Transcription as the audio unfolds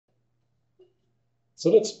So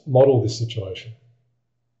let's model this situation.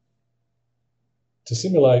 To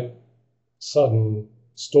simulate sudden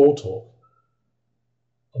stall torque,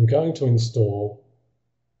 I'm going to install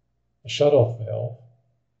a shut-off valve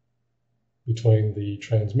between the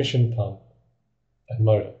transmission pump and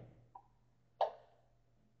motor.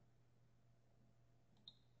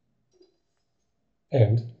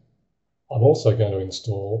 And I'm also going to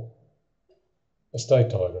install a state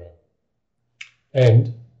diagram.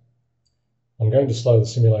 And I'm going to slow the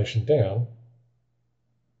simulation down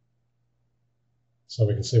so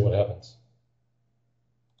we can see what happens.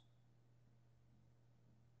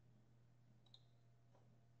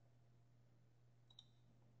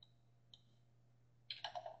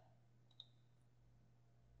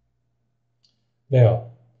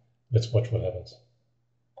 Now, let's watch what happens.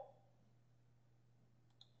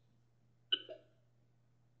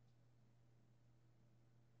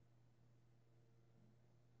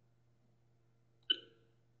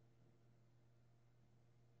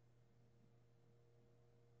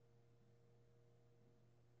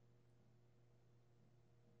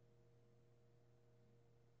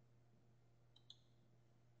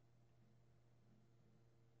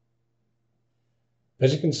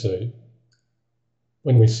 As you can see,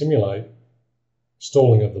 when we simulate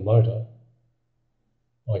stalling of the motor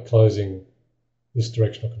by closing this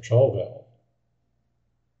directional control valve,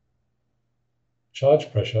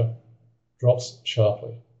 charge pressure drops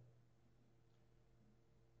sharply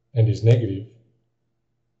and is negative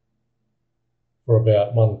for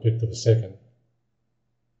about 1/5 of a second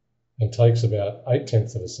and takes about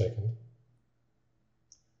 8/10 of a second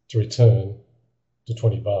to return to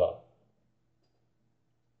 20 bar.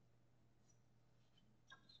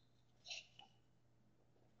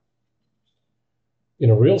 In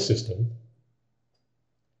a real system,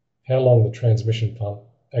 how long the transmission pump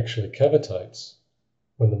actually cavitates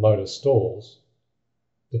when the motor stalls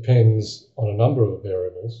depends on a number of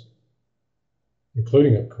variables,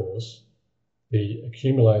 including, of course, the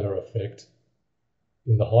accumulator effect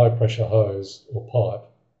in the high pressure hose or pipe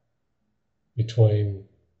between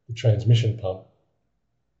the transmission pump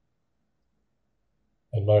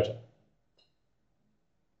and motor.